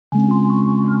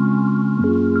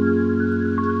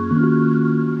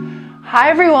Hi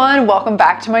everyone, welcome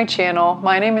back to my channel.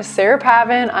 My name is Sarah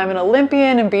Pavan. I'm an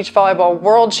Olympian and beach volleyball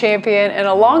world champion and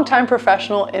a longtime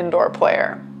professional indoor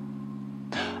player.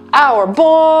 Our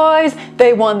boys,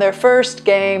 they won their first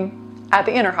game at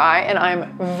the Inner High and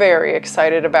I'm very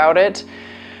excited about it.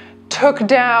 Took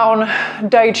down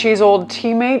Daichi's old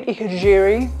teammate,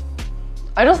 Ikajiri.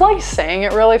 I just like saying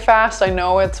it really fast. I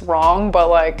know it's wrong, but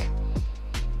like,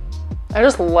 I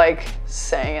just like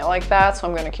saying it like that, so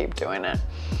I'm gonna keep doing it.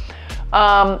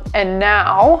 And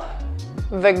now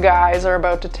the guys are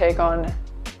about to take on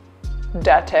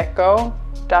Datekogyo,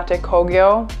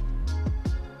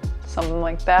 something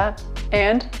like that,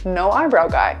 and no eyebrow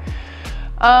guy.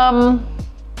 I'm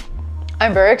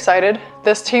very excited.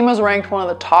 This team was ranked one of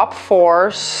the top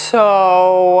 4,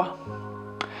 so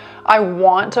I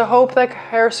want to hope that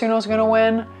Harasuno's gonna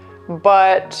win,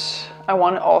 but I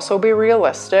want to also be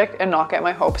realistic and not get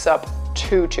my hopes up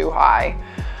too high.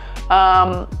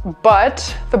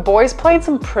 But the boys played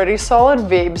some pretty solid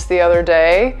Vibes the other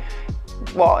day.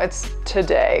 Well, it's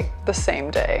today, the same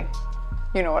day.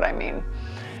 You know what I mean.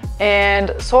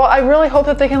 And so I really hope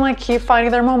that they can like keep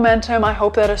finding their momentum. I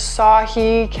hope that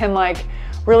Asahi can like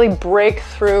really break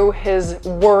through his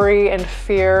worry and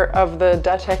fear of the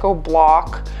Dateko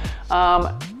block.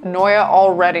 Noya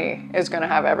already is gonna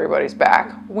have everybody's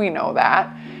back. We know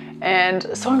that. And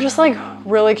so I'm just like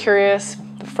really curious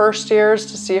the first years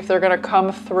to see if they're gonna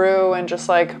come through and just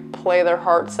like play their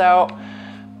hearts out.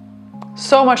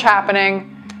 So much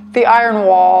happening. The Iron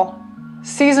Wall,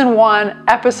 season 1,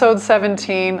 episode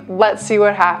 17. Let's see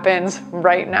what happens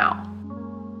right now.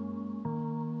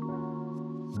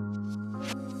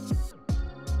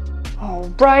 All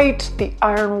right, the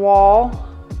Iron Wall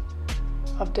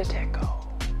of Dateko.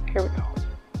 Here we go.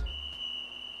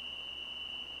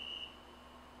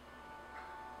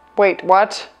 Wait,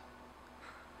 what?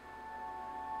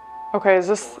 Okay, is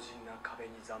this?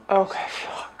 Okay,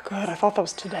 good. I thought that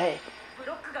was today.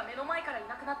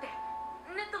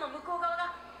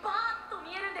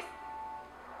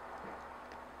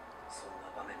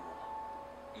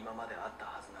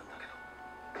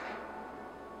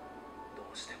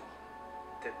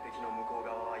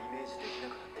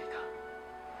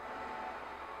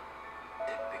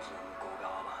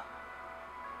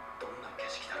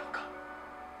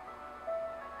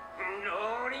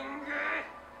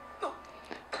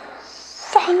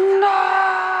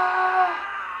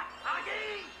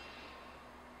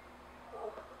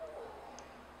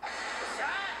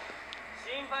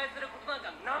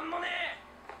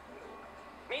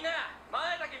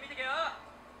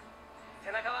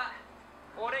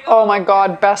 Oh my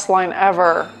God, best line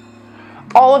ever.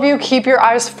 All of you keep your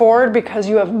eyes forward because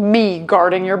you have me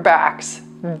guarding your backs.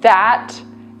 That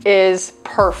is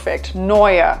perfect.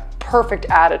 Noya, perfect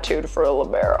attitude for a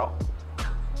libero.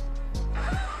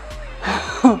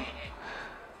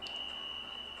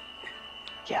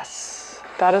 Yes,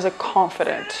 that is a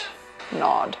confident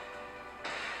nod.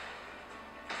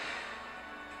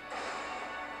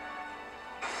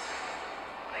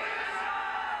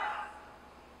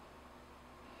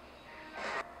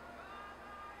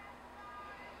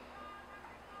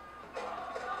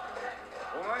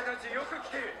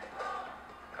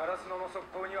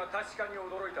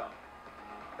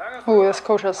 Ooh, this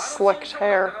coach has slicked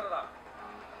hair.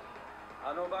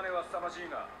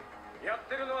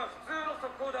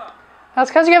 That's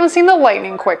because you haven't seen the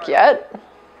lightning quick yet.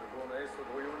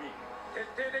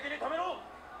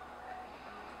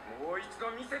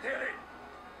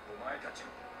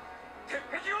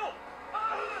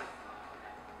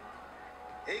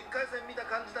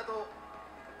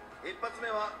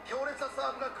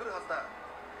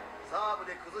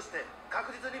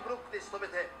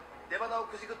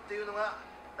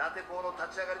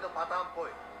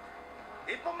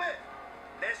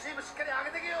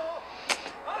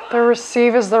 The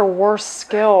receive is their worst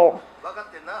skill.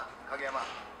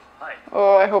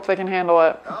 Oh, I hope they can handle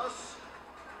it.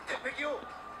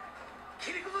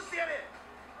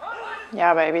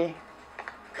 Yeah, baby.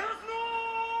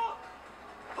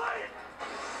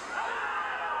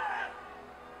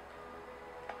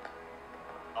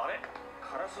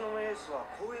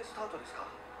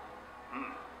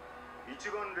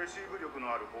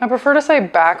 I prefer to say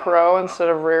back row instead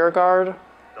of rear guard.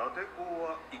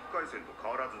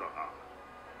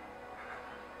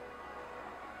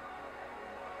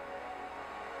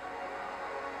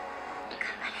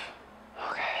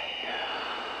 Okay.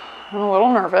 I'm a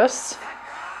little nervous.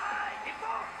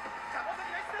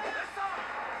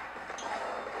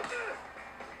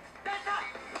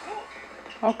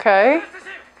 Okay.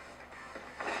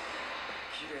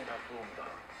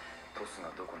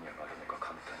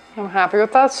 I'm happy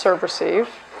with that serve receive.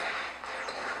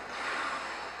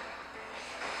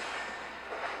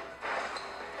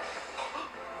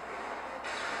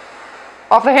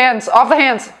 Off the hands, off the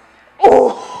hands.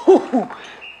 Oh,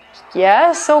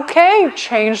 yes, okay.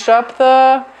 Changed up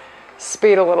the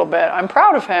speed a little bit. I'm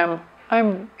proud of him.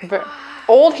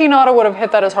 Old Hinata would have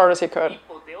hit that as hard as he could.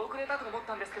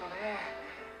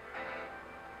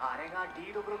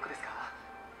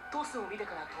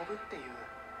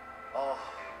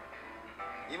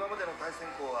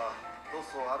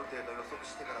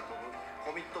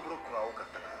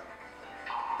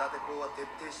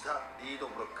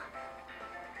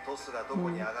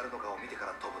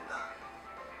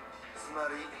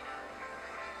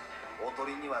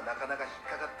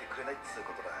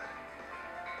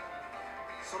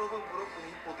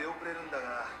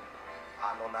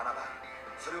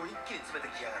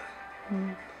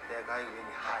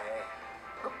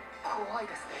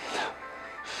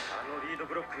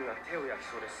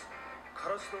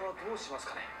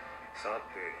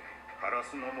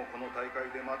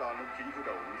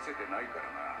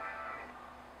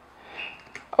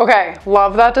 Okay,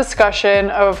 love that discussion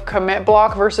of commit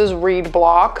block versus read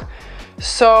block.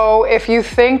 So if you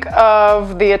think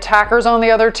of the attackers on the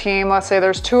other team, let's say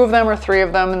there's 2 of them or 3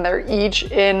 of them and they're each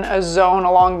in a zone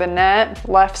along the net,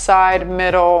 left side,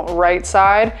 middle, right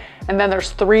side, and then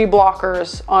there's 3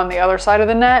 blockers on the other side of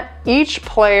the net. Each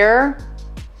player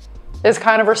is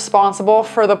kind of responsible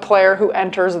for the player who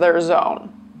enters their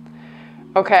zone.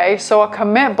 Okay, so a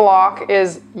commit block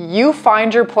is you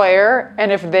find your player,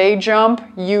 and if they jump,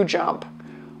 you jump,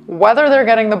 whether they're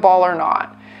getting the ball or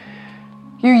not.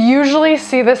 You usually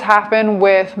see this happen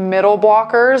with middle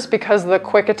blockers because the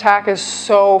quick attack is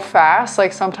so fast,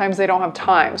 like sometimes they don't have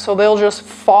time. So they'll just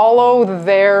follow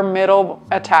their middle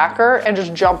attacker and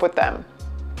just jump with them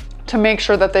to make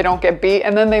sure that they don't get beat,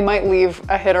 and then they might leave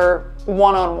a hitter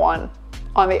one-on-one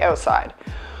on the outside.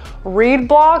 Read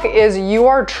block is you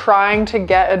are trying to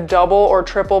get a double or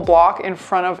triple block in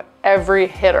front of every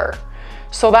hitter.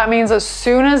 So that means as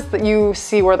soon as you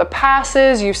see where the pass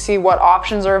is, you see what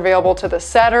options are available to the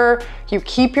setter, you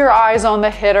keep your eyes on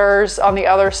the hitters on the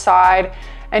other side,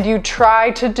 and you try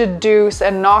to deduce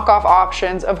and knock off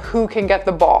options of who can get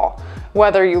the ball.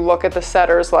 Whether you look at the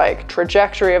setter's like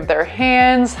trajectory of their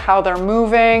hands, how they're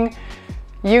moving,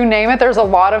 you name it, there's a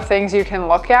lot of things you can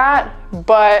look at,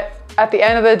 but at the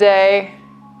end of the day,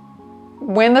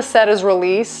 when the set is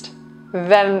released,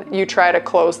 then you try to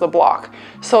close the block.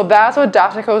 So that's what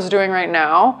Datako is doing right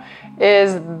now,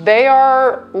 is they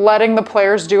are letting the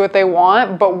players do what they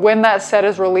want, but when that set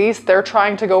is released, they're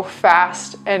trying to go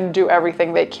fast and do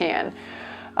everything they can.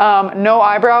 No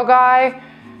eyebrow guy,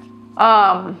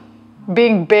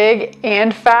 being big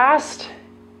and fast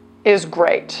is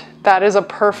great. That is a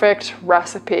perfect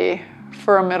recipe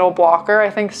for a middle blocker.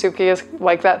 I think Suki is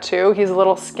like that too. He's a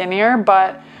little skinnier,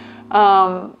 but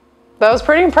that was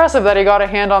pretty impressive that he got a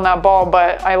hand on that ball,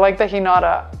 but I like that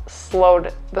Hinata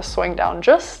slowed the swing down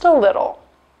just a little.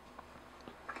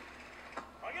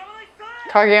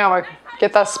 Kageyama,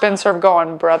 get that spin serve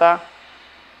going, brother.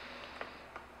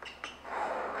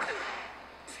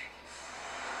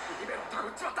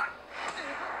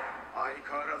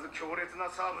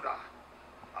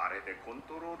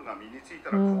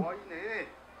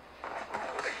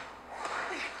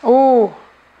 Ooh,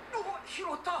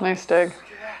 nice dig.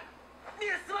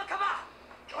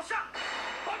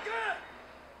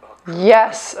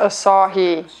 Yes,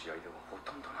 Asahi.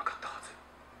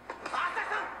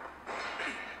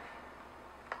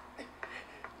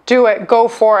 Do it, go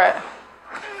for it.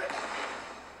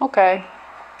 Okay.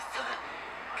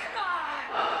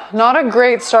 Not a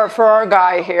great start for our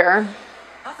guy here.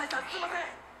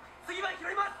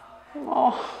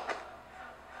 Oh.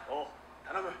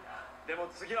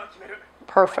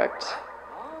 Perfect.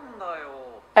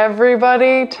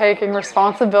 Everybody taking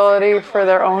responsibility for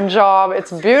their own job.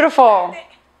 It's beautiful.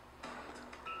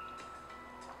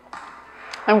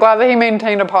 I'm glad that he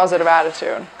maintained a positive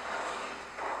attitude.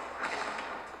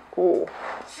 Ooh.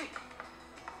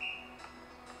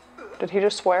 Did he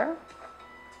just swear?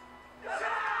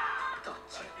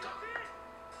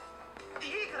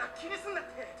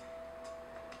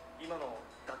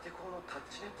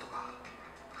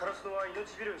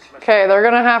 Okay, they're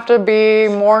gonna have to be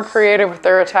more creative with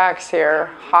their attacks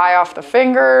here. High off the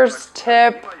fingers,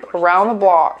 tip, around the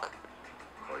block.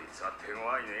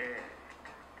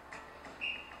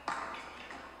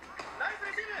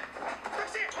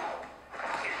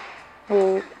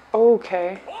 Ooh,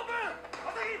 okay.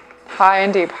 High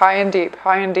and deep, high and deep,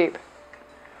 high and deep.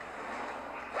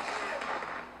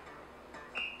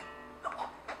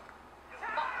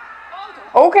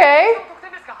 Okay.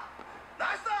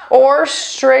 Or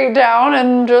straight down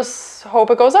and just hope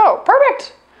it goes out.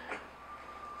 Perfect.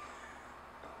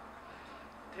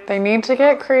 They need to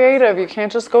get creative. You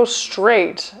can't just go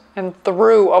straight and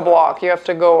through a block. You have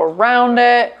to go around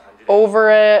it, over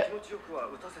it,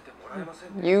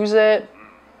 use it.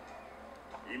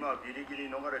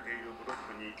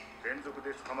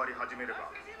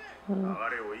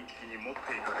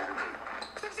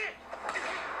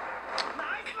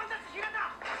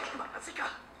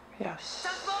 Yes.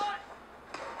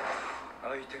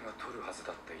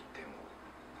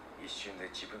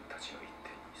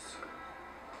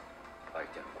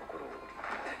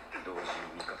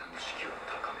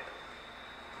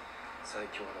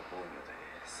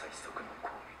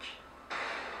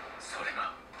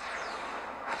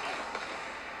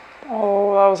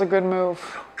 Oh, that was a good move.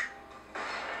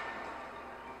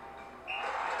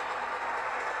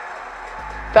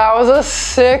 That was a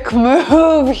sick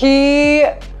move.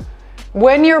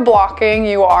 When you're blocking,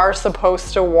 you are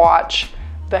supposed to watch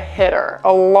the hitter.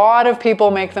 A lot of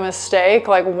people make the mistake,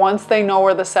 like once they know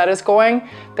where the set is going,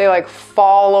 they like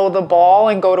follow the ball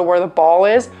and go to where the ball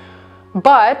is.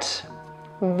 But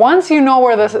once you know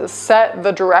where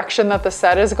the direction that the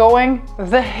set is going,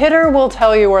 the hitter will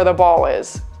tell you where the ball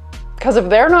is. Because if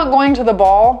they're not going to the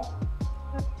ball,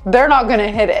 they're not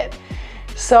gonna hit it.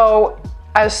 So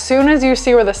as soon as you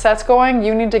see where the set's going,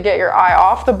 you need to get your eye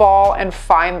off the ball and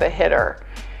find the hitter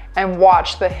and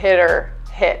watch the hitter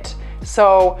hit.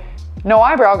 So No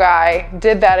Eyebrow Guy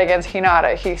did that against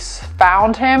Hinata. He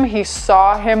found him, he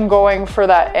saw him going for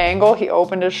that angle, he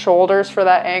opened his shoulders for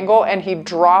that angle, and he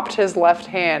dropped his left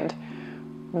hand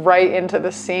right into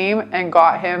the seam and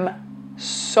got him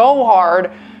so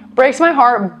hard. Breaks my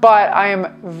heart, but I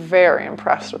am very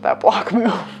impressed with that block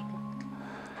move.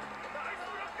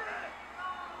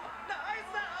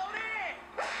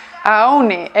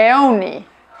 Aone, Aone.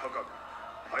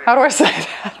 How do I say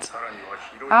that?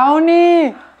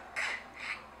 Aone.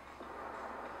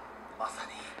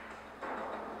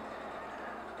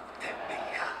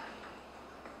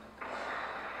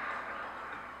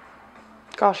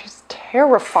 Gosh, he's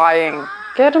terrifying.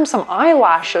 Get him some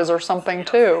eyelashes or something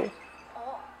too.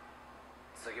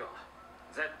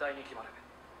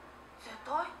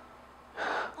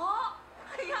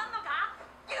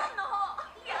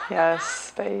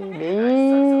 Yes,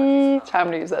 baby.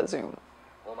 Time to use that zoom.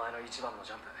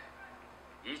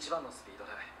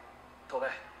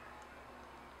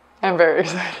 I'm very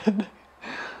excited.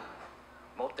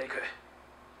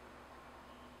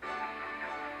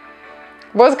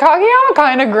 Was Kageyama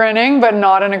kind of grinning, but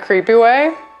not in a creepy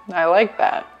way? I like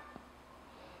that.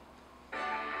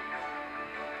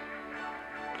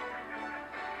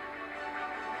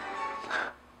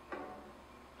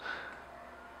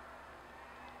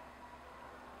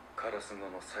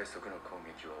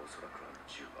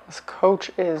 This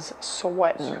coach is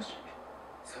sweating.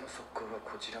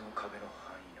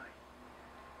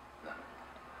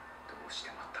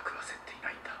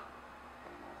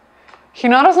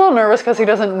 Hinata's not nervous because he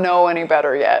doesn't know any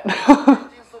better yet.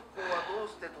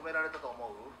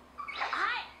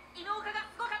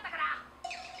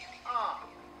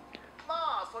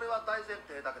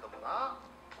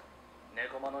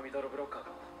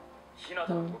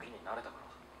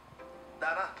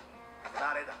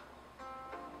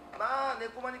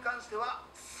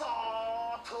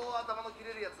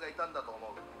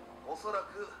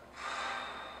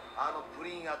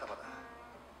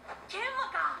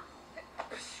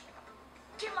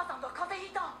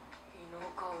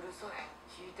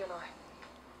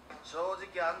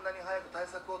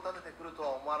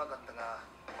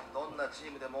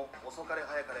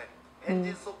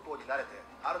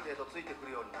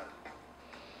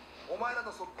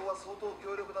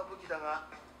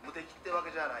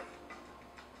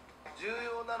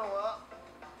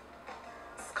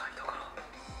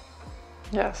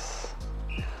 Yes.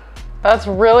 That's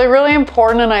really, really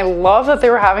important, and I love that they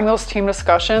were having those team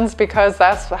discussions because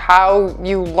that's how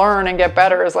you learn and get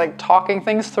better, is like talking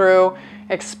things through,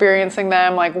 experiencing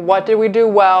them, like what did we do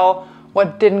well,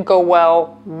 what didn't go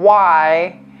well,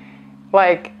 why,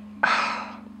 like,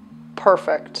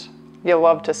 perfect. You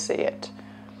love to see it.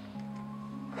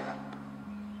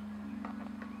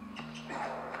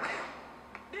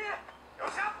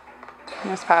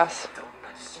 Nice pass.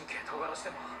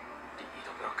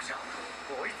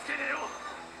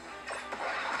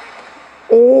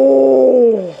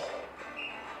 Oh,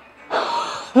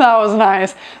 that was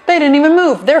nice. They didn't even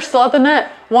move. They're still at the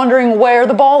net, wondering where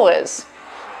the ball is.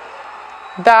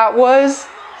 That was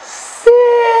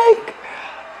sick.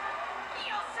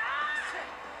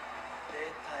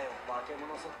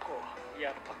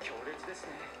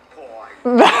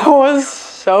 That was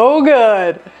so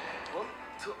good.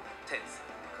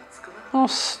 Oh,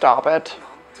 stop it.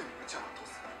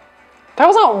 That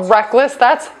was not reckless,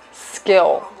 that's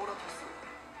skill.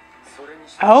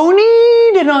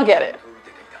 Aone did not get it.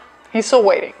 He's still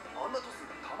waiting.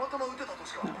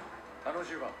 No.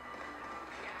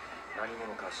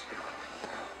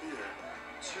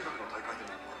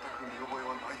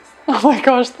 Oh my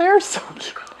gosh, they're so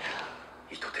cute.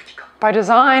 By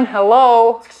design,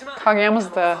 hello. Kageyama's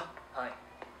the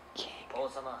king.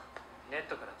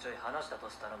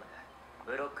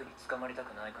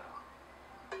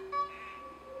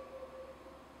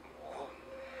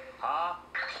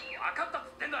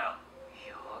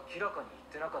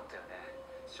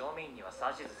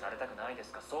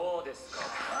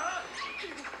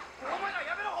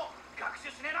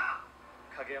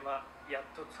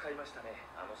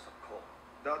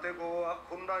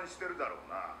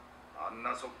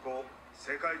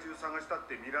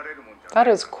 That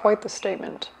is quite the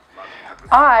statement.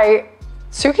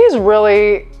 Suki's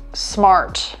really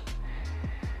smart.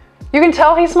 You can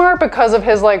tell he's smart because of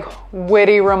his like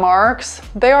witty remarks.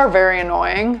 They are very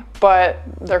annoying, but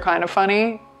they're kind of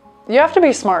funny. You have to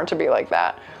be smart to be like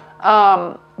that.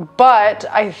 But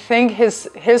I think his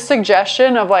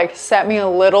suggestion of like set me a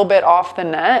little bit off the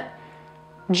net,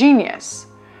 genius.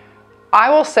 I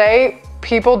will say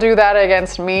people do that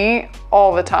against me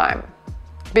all the time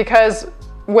because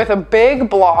with a big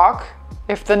block,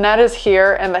 if the net is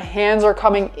here and the hands are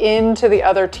coming into the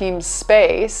other team's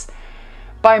space,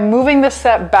 by moving the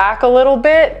set back a little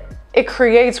bit, it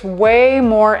creates way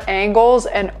more angles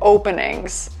and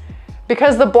openings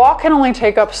because the block can only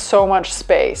take up so much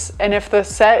space. And if the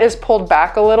set is pulled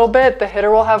back a little bit, the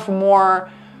hitter will have more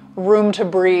room to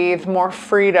breathe, more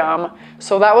freedom.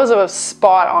 So that was a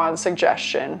spot on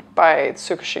suggestion by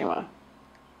Tsukishima.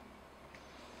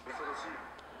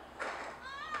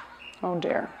 Oh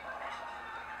dear.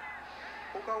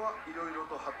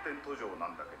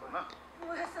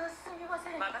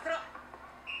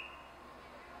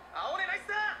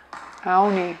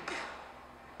 Aone.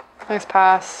 Nice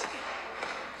pass.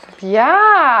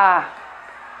 Yeah!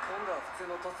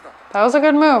 That was a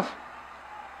good move.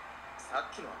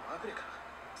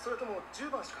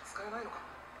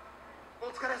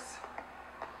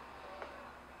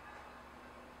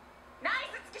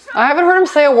 I haven't heard him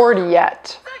say a word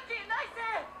yet.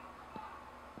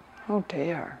 Oh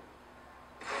dear.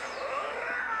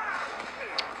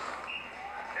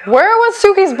 Where was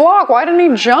Suki's block? Why didn't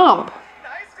he jump?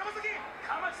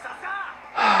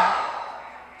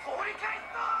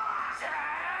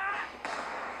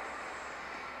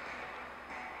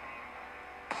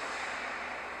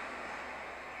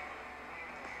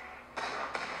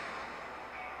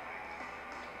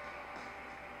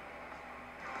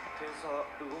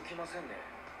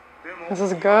 This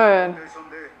is good.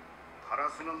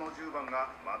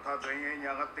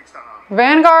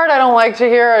 Vanguard, I don't like to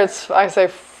hear. I say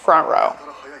front row.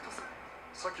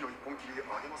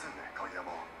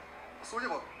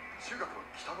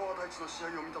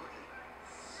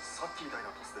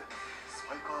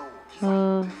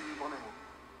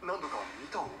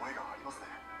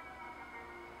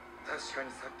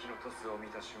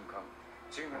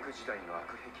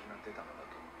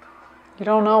 You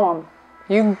don't know him.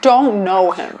 You don't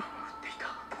know him.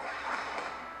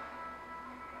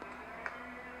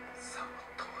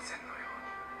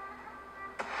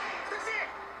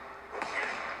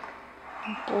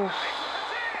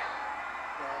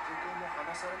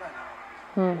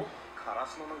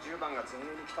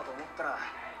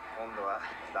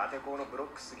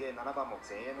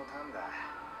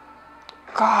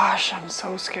 Gosh, I'm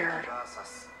so scared.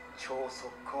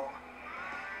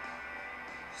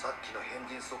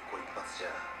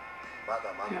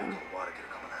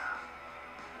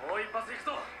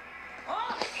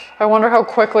 I wonder how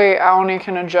quickly Aone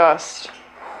can adjust.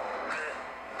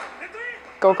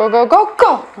 Go, go, go, go,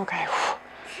 go! Okay.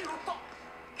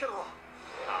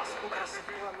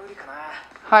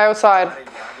 High outside.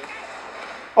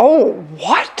 Oh,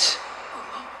 what?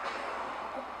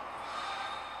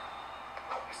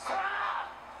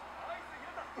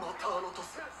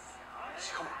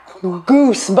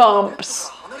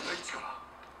 Goosebumps.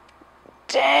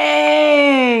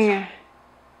 Dang.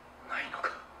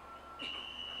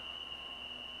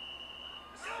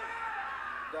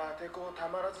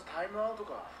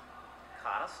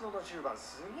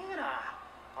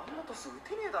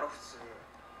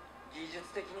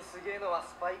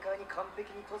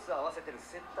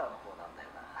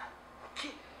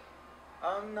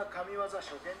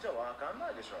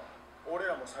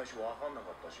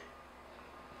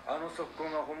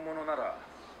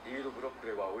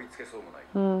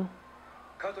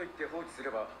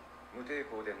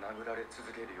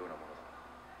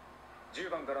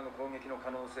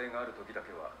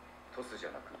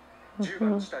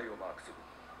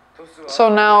 So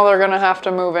now they're gonna have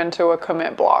to move into a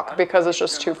commit block because it's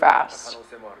just too fast.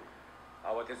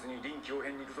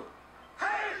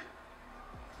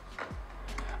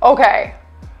 Okay.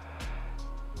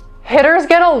 Hitters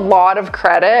get a lot of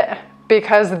credit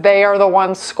because they are the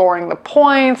ones scoring the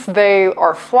points. They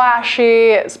are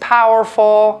flashy, it's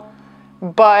powerful,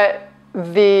 but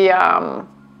the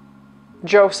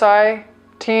Josai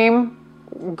team,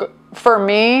 for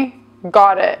me,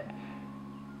 got it.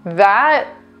 That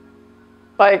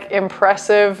like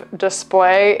impressive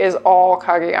display is all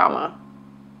Kageyama.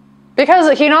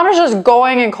 Because Hinata's just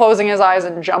going and closing his eyes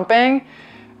and jumping,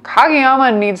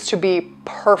 Kageyama needs to be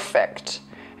perfect.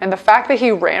 And the fact that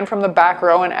he ran from the back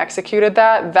row and executed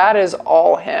that, that is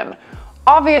all him.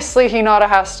 Obviously, Hinata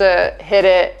has to hit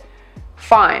it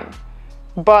fine,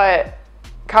 but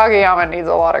Kageyama needs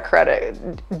a lot of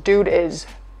credit. Dude is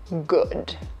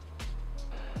good.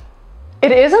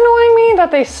 It is annoying me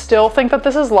that they still think that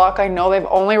this is luck. I know they've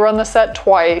only run the set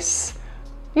twice.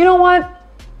 You know what?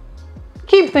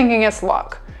 Keep thinking it's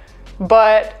luck.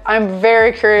 But I'm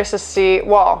very curious to see,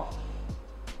 well,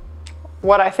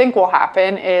 what I think will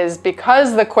happen is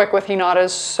because the quick with Hinata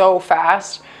is so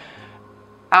fast,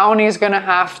 Aone is gonna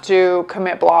have to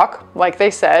commit block, like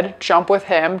they said, jump with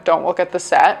him, don't look at the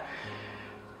set.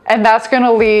 And that's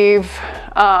gonna leave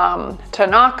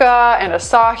Tanaka and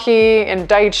Asahi and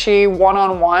Daichi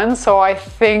one-on-one. So I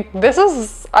think this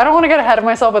is, I don't wanna get ahead of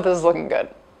myself, but this is looking good.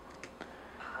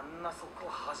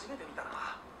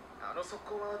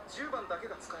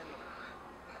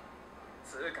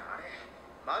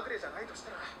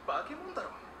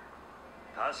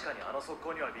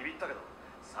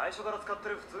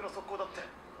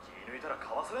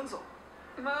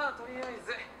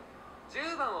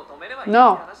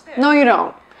 No, no you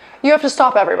don't. You have to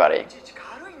stop everybody.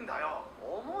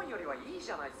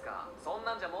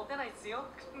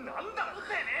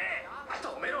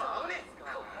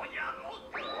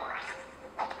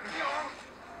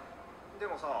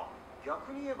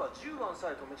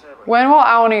 When will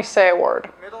Aone say a word?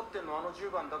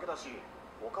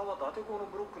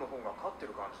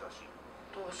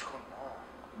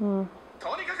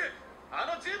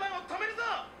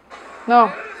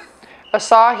 No.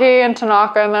 Asahi and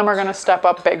Tanaka and them are gonna step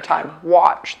up big time.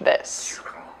 Watch this.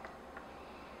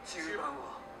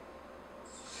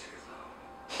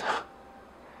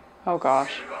 Oh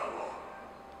gosh.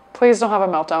 Please don't have a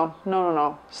meltdown. No, no,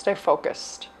 no. Stay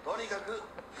focused.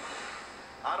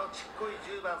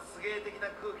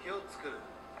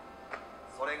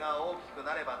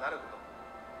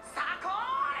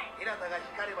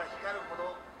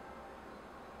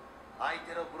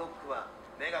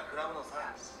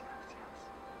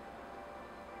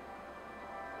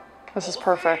 This is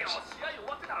perfect.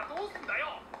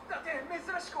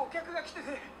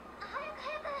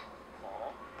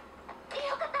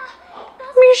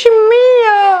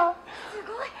 Mishimiya!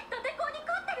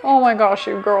 Oh my gosh,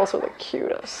 you girls are the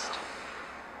cutest.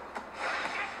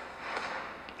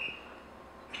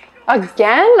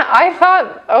 Again? I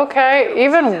thought, okay,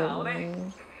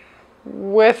 even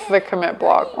with the commit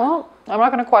block. Well, I'm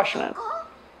not going to question it.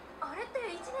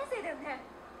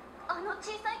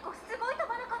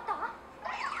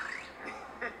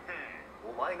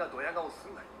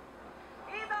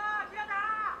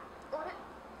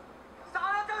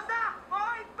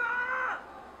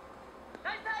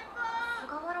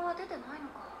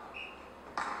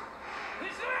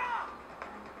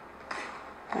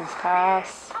 Nice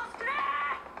pass.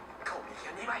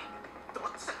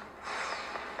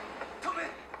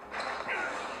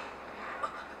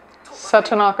 Set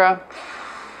Tanaka.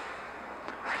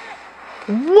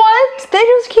 What? They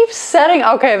just keep setting.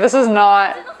 Okay, this is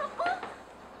not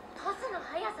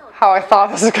how I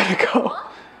thought this was gonna go.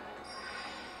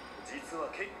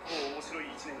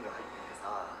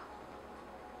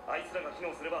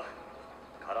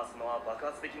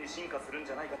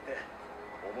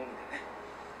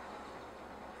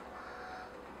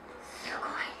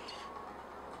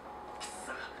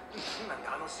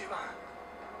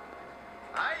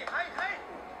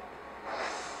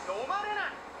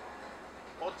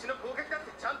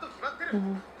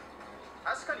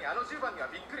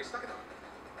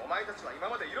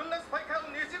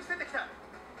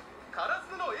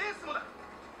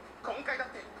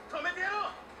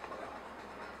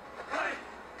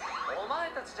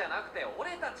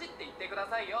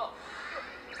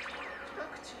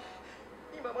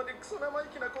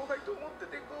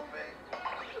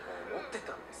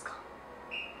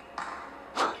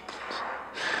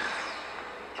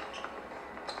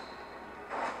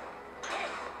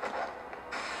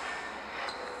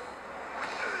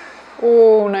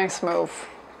 Nice move.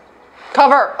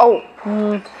 Cover! Oh.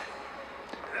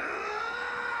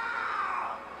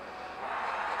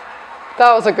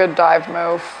 That was a good dive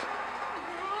move.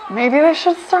 Maybe they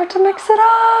should start to mix it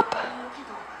up.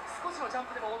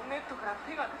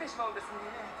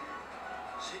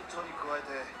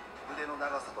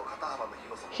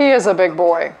 He is a big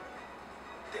boy.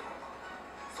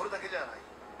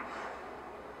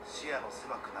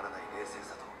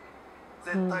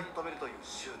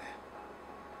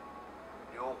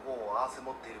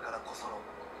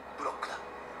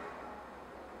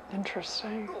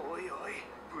 Interesting.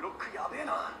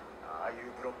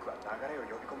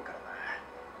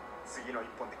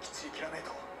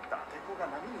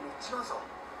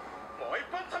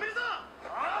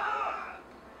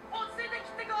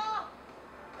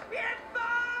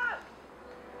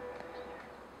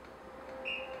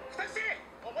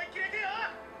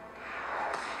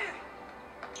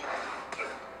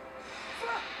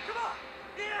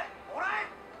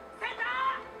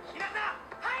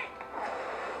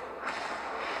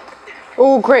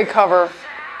 Oh, great cover.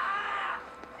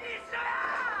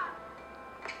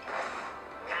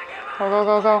 Go, go,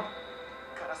 go, go.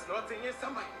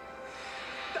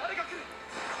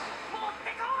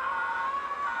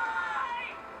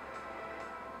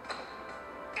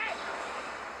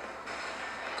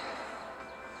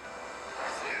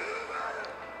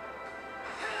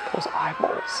 Those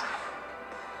eyeballs.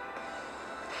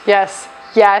 Yes,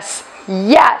 yes,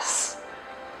 yes!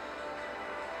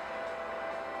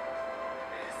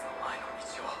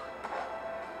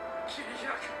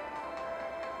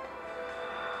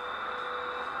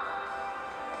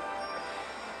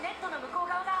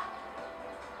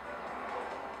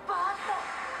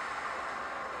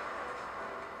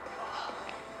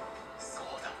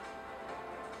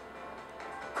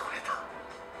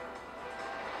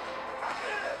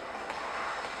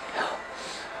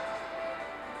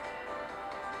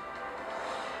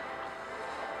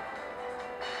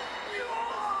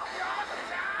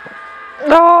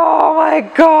 Oh my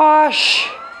gosh!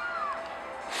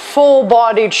 Full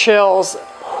body chills.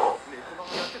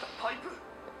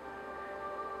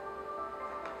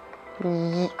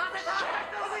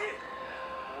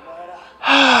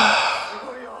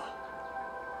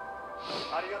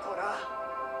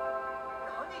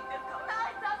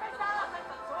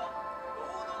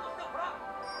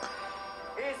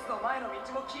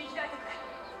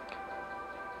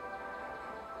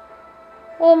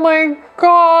 Oh my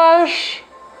gosh!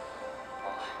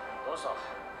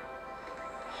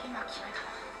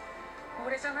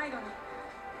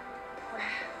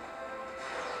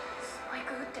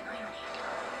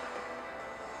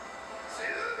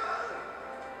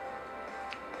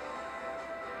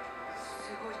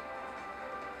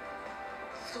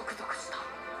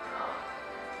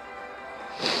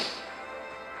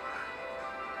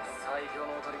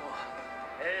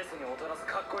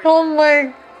 Oh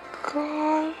my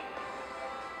god.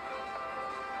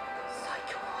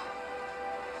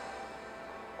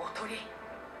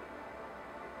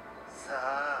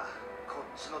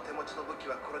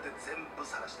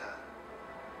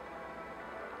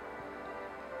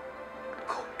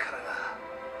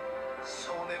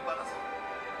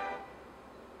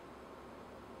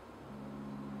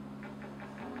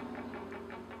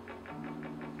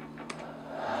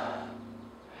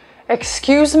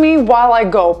 Excuse me while I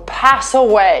go pass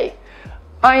away.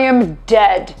 I am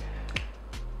dead.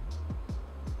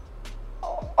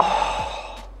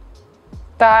 Oh,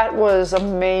 that was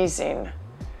amazing.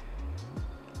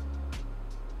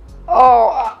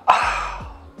 Oh,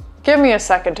 give me a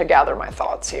second to gather my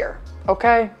thoughts here,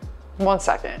 okay? 1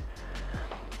 second.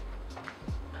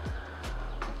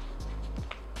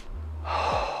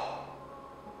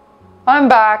 I'm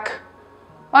back.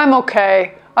 I'm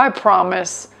okay. I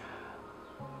promise.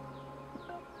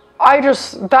 I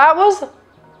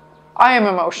am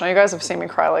emotional. You guys have seen me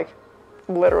cry like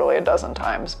literally a dozen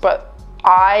times, but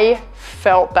I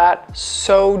felt that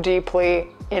so deeply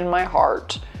in my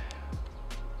heart.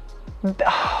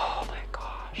 Oh my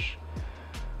gosh.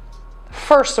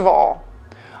 First of all,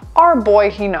 our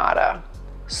boy Hinata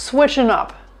switching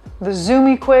up the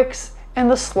zoomy quicks and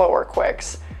the slower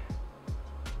quicks.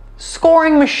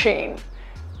 Scoring machine.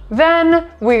 Then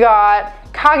we got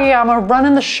Kageyama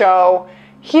running the show.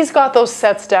 He's got those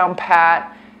sets down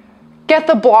pat. Get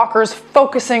the blockers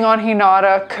focusing on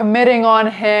Hinata, committing on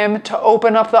him to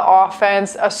open up the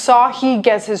offense. Asahi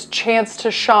gets his chance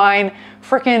to shine,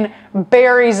 freaking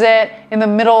buries it in the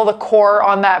middle of the court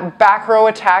on that back row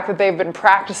attack that they've been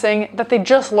practicing, that they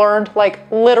just learned like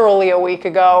literally a week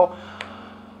ago.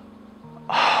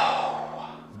 Oh.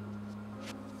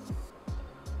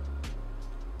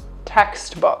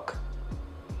 Textbook.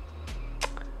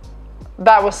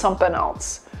 That was something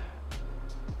else.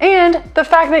 And the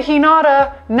fact that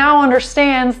Hinata now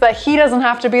understands that he doesn't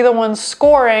have to be the one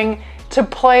scoring to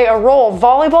play a role.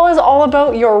 Volleyball is all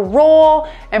about your role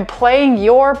and playing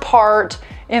your part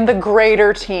in the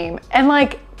greater team. And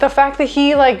like the fact that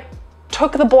he like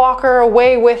took the blocker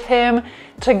away with him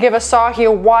to give Asahi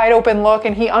a wide open look,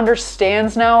 and he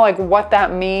understands now like what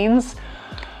that means.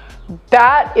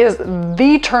 That is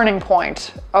the turning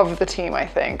point of the team, I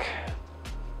think.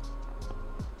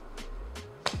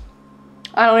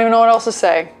 I don't even know what else to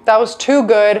say. That was too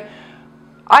good.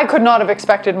 I could not have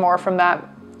expected more from that.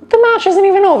 The match isn't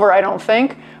even over, I don't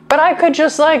think, but I could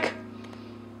just like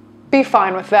be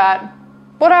fine with that.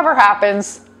 Whatever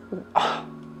happens.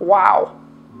 Wow.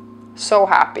 So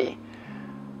happy.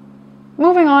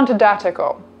 Moving on to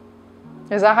Dateko.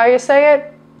 Is that how you say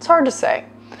it? It's hard to say.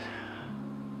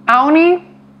 Aone.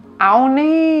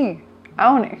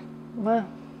 Well,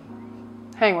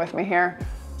 hang with me here.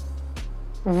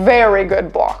 Very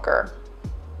good blocker.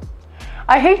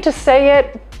 I hate to say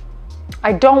it.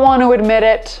 I don't want to admit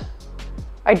it.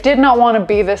 I did not want to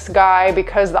be this guy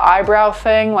because the eyebrow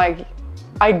thing, like,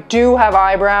 I do have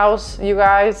eyebrows, you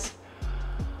guys.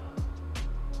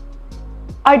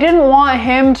 I didn't want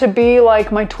him to be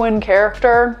like my twin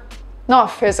character.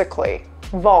 Not physically,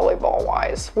 volleyball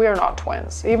wise. We are not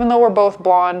twins. Even though we're both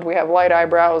blonde, we have light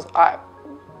eyebrows.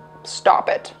 Stop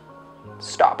it.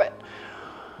 Stop it.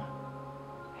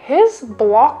 His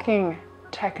blocking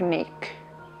technique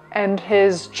and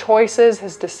his choices,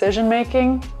 his decision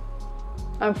making,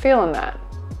 I'm feeling that.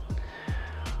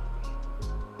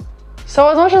 So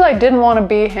as much as I didn't want to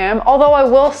be him, although I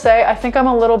will say I think I'm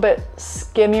a little bit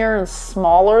skinnier and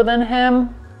smaller than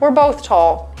him. We're both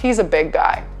tall. He's a big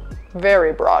guy,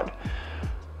 very broad.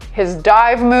 His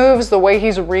dive moves, the way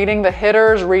he's reading the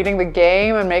hitters, reading the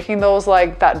game, and making those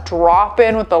like that drop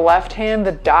in with the left hand,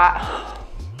 the dive.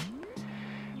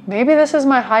 Maybe this is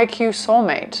my Haikyu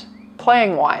soulmate,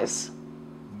 playing wise.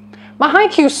 My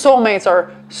Haikyu soulmates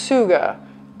are Suga,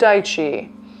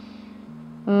 Daichi,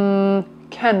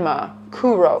 Kenma,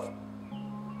 Kuro.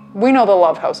 We know the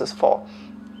love house is full.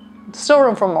 Still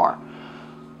room for more.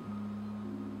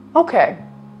 Okay,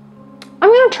 I'm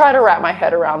gonna try to wrap my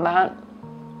head around that.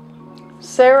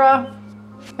 Sarah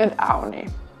and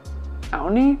Aone.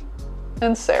 Aone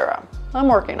and Sarah. I'm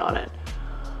working on it.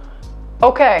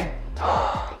 Okay.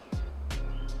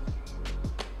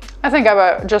 I think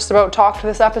I've just about talked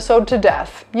this episode to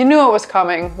death. You knew it was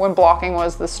coming when blocking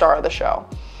was the star of the show.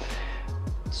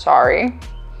 Sorry.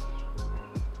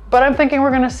 But I'm thinking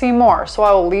we're gonna see more, so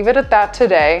I will leave it at that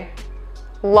today.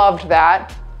 Loved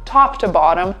that, top to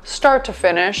bottom, start to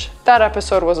finish. That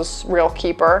episode was a real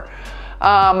keeper.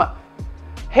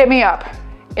 Hit me up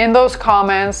in those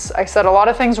comments. I said a lot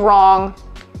of things wrong,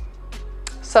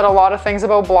 said a lot of things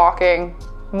about blocking,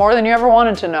 more than you ever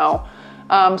wanted to know.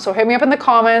 So hit me up in the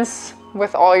comments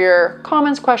with all your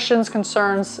comments, questions,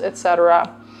 concerns,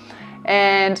 etc.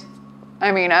 And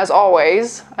I mean, as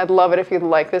always, I'd love it if you'd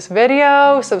like this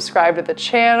video, subscribe to the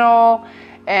channel,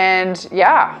 and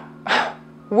yeah,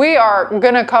 we are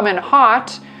gonna come in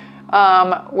hot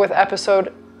with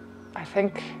episode, I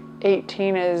think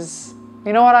 18 is,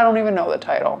 you know what, I don't even know the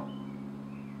title,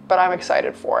 but I'm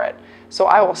excited for it. So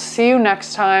I will see you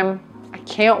next time. I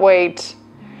can't wait.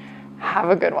 Have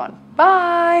a good one.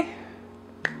 Bye.